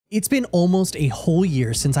It's been almost a whole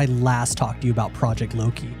year since I last talked to you about Project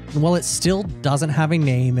Loki. And while it still doesn't have a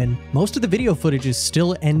name and most of the video footage is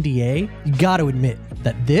still NDA, you gotta admit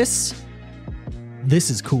that this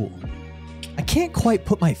is cool. I can't quite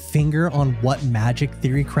put my finger on what magic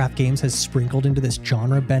Theorycraft Games has sprinkled into this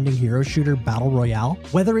genre-bending hero shooter battle royale.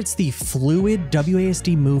 Whether it's the fluid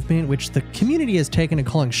WASD movement, which the community has taken to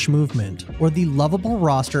calling schmovement, or the lovable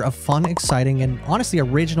roster of fun, exciting, and honestly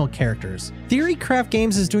original characters, Theorycraft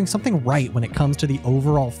Games is doing something right when it comes to the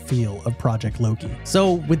overall feel of Project Loki.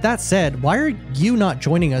 So with that said, why are you not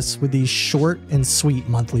joining us with these short and sweet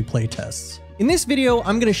monthly playtests? In this video,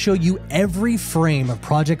 I'm going to show you every frame of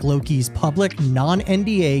Project Loki's public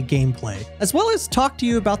non-NDA gameplay, as well as talk to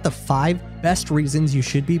you about the 5 best reasons you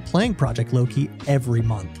should be playing Project Loki every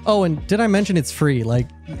month. Oh, and did I mention it's free? Like,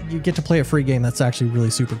 you get to play a free game that's actually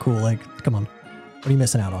really super cool. Like, come on. What are you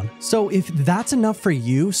missing out on? So if that's enough for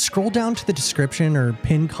you, scroll down to the description or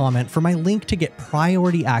pinned comment for my link to get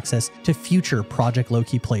priority access to future Project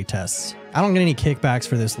Loki playtests. I don't get any kickbacks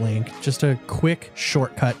for this link, just a quick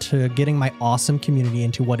shortcut to getting my awesome community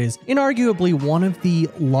into what is inarguably one of the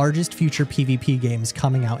largest future PvP games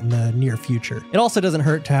coming out in the near future. It also doesn't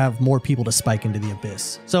hurt to have more people to spike into the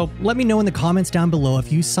abyss. So let me know in the comments down below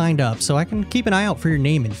if you signed up so I can keep an eye out for your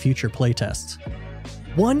name in future playtests.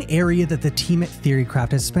 One area that the team at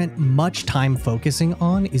Theorycraft has spent much time focusing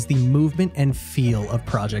on is the movement and feel of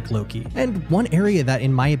Project Loki, and one area that,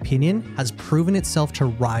 in my opinion, has proven itself to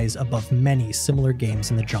rise above many similar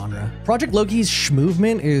games in the genre. Project Loki's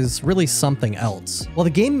schmovement is really something else. While the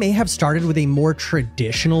game may have started with a more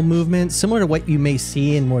traditional movement, similar to what you may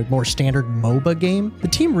see in more standard MOBA game, the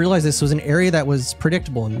team realized this was an area that was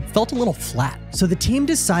predictable and felt a little flat. So the team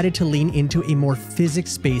decided to lean into a more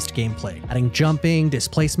physics-based gameplay, adding jumping,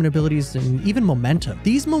 displacement abilities, and even momentum.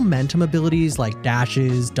 These momentum abilities like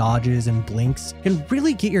dashes, dodges, and blinks can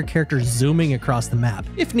really get your character zooming across the map,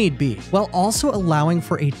 if need be, while also allowing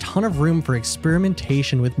for a ton of room for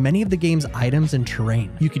experimentation with many of the game's items and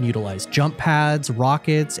terrain. You can utilize jump pads,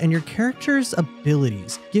 rockets, and your character's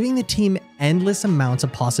abilities, giving the team endless amounts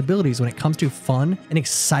of possibilities when it comes to fun and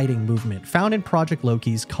exciting movement found in Project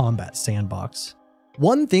Loki's combat sandbox.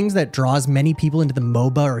 One thing that draws many people into the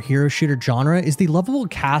MOBA or hero shooter genre is the lovable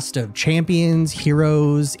cast of champions,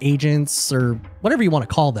 heroes, agents, or whatever you want to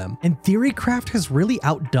call them. And Theorycraft has really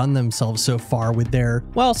outdone themselves so far with their,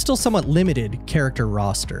 well, still somewhat limited character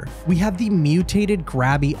roster. We have the mutated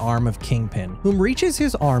grabby arm of Kingpin, whom reaches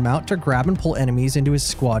his arm out to grab and pull enemies into his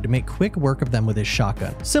squad to make quick work of them with his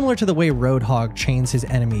shotgun, similar to the way Roadhog chains his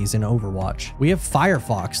enemies in Overwatch. We have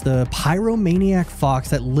Firefox, the pyromaniac fox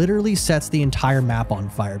that literally sets the entire map on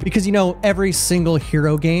fire, because you know every single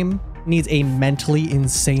hero game needs a mentally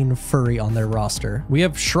insane furry on their roster. We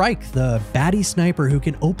have Shrike, the baddie sniper who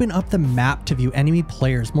can open up the map to view enemy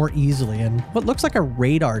players more easily and what looks like a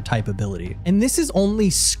radar type ability. And this is only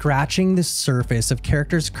scratching the surface of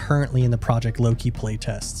characters currently in the Project Loki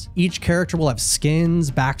playtests. Each character will have skins,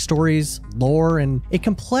 backstories, lore, and a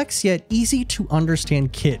complex yet easy to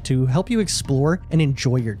understand kit to help you explore and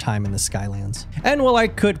enjoy your time in the Skylands. And while I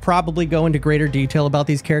could probably go into greater detail about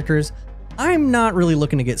these characters, I'm not really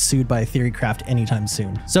looking to get sued by Theorycraft anytime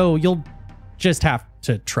soon, so you'll just have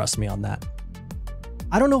to trust me on that.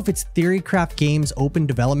 I don't know if it's Theorycraft Games' open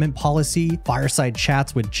development policy, fireside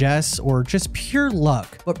chats with Jess, or just pure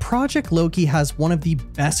luck, but Project Loki has one of the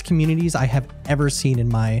best communities I have ever seen in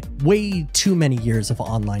my way too many years of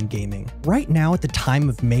online gaming. Right now, at the time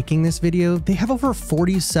of making this video, they have over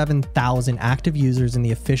 47,000 active users in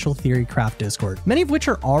the official Theorycraft Discord, many of which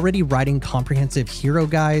are already writing comprehensive hero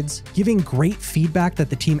guides, giving great feedback that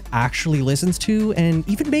the team actually listens to, and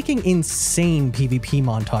even making insane PvP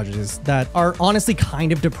montages that are honestly kind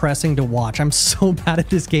of depressing to watch. I'm so bad at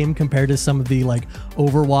this game compared to some of the like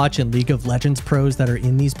Overwatch and League of Legends pros that are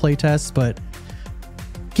in these playtests, but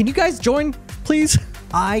can you guys join, please?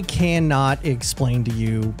 I cannot explain to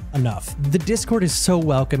you enough. The Discord is so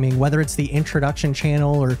welcoming, whether it's the introduction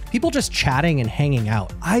channel or people just chatting and hanging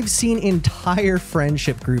out. I've seen entire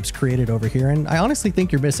friendship groups created over here, and I honestly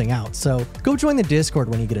think you're missing out. So go join the Discord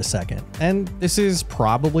when you get a second. And this is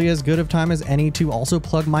probably as good of time as any to also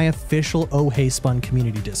plug my official oheyspun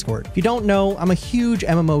community Discord. If you don't know, I'm a huge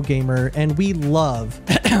MMO gamer, and we love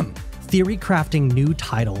theory crafting new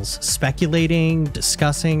titles, speculating,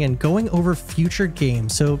 discussing, and going over future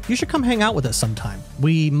games, so you should come hang out with us sometime.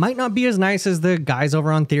 We might not be as nice as the guys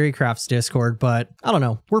over on Theorycraft's Discord, but I don't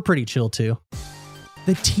know, we're pretty chill too.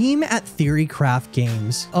 The team at Theorycraft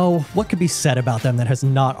Games, oh, what could be said about them that has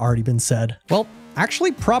not already been said? Well,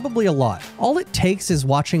 Actually, probably a lot. All it takes is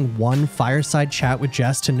watching one fireside chat with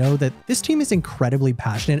Jess to know that this team is incredibly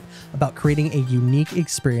passionate about creating a unique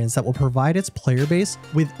experience that will provide its player base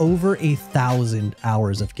with over 1,000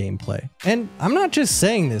 hours of gameplay. And I'm not just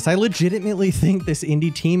saying this, I legitimately think this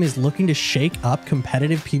indie team is looking to shake up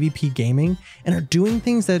competitive PvP gaming and are doing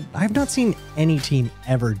things that I've not seen any team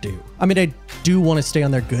ever do. I mean, I do want to stay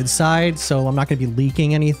on their good side, so I'm not going to be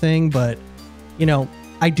leaking anything, but you know,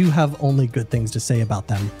 I do have only good things to say about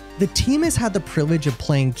them. The team has had the privilege of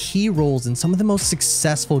playing key roles in some of the most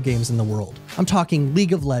successful games in the world. I'm talking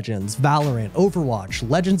League of Legends, Valorant, Overwatch,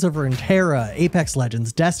 Legends of Runeterra, Apex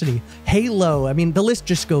Legends, Destiny, Halo. I mean, the list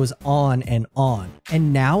just goes on and on.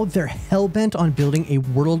 And now they're hellbent on building a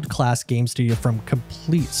world-class game studio from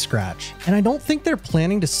complete scratch. And I don't think they're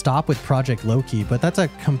planning to stop with Project Loki, but that's a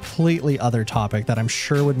completely other topic that I'm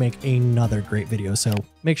sure would make another great video. So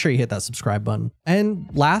make sure you hit that subscribe button. And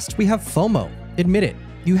last, we have FOMO. Admit it.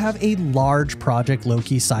 You have a large Project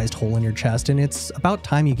Loki sized hole in your chest, and it's about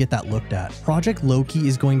time you get that looked at. Project Loki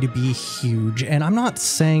is going to be huge, and I'm not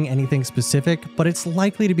saying anything specific, but it's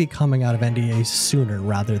likely to be coming out of NDA sooner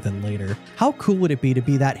rather than later. How cool would it be to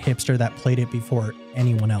be that hipster that played it before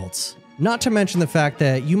anyone else? Not to mention the fact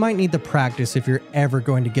that you might need the practice if you're ever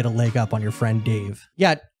going to get a leg up on your friend Dave.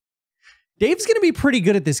 Yeah, Dave's going to be pretty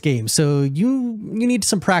good at this game, so you need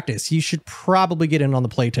some practice. You should probably get in on the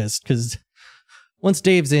playtest, because once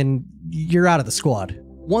Dave's in, you're out of the squad.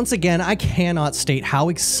 Once again, I cannot state how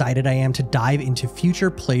excited I am to dive into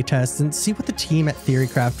future playtests and see what the team at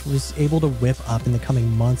Theorycraft was able to whip up in the coming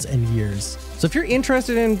months and years. So if you're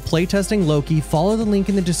interested in playtesting Loki, follow the link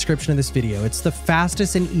in the description of this video. It's the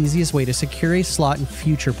fastest and easiest way to secure a slot in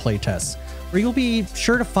future playtests, where you'll be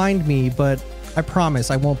sure to find me, but I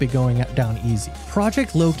promise I won't be going down easy.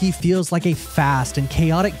 Project Loki feels like a fast and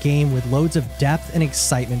chaotic game with loads of depth and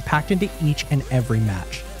excitement packed into each and every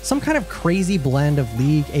match. Some kind of crazy blend of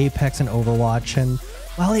League, Apex, and Overwatch, and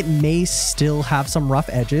while it may still have some rough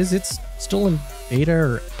edges, it's still in beta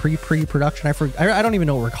or pre-production. I don't even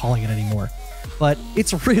know what we're calling it anymore. But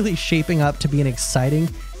it's really shaping up to be an exciting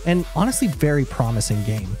and honestly very promising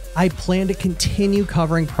game. I plan to continue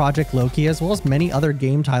covering Project Loki as well as many other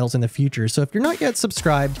game titles in the future, so if you're not yet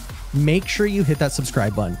subscribed, make sure you hit that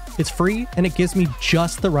subscribe button. It's free and it gives me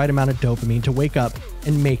just the right amount of dopamine to wake up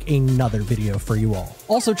and make another video for you all.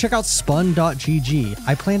 Also, check out spun.gg.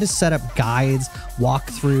 I plan to set up guides,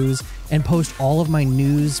 walkthroughs, and post all of my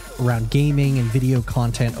news around gaming and video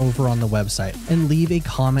content over on the website. And leave a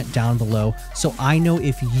comment down below so I know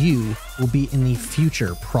if you will be in the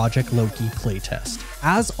future Project Loki playtest.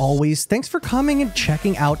 As always, thanks for coming and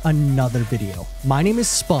checking out another video. My name is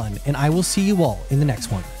Spun, and I will see you all in the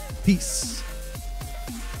next one. Peace.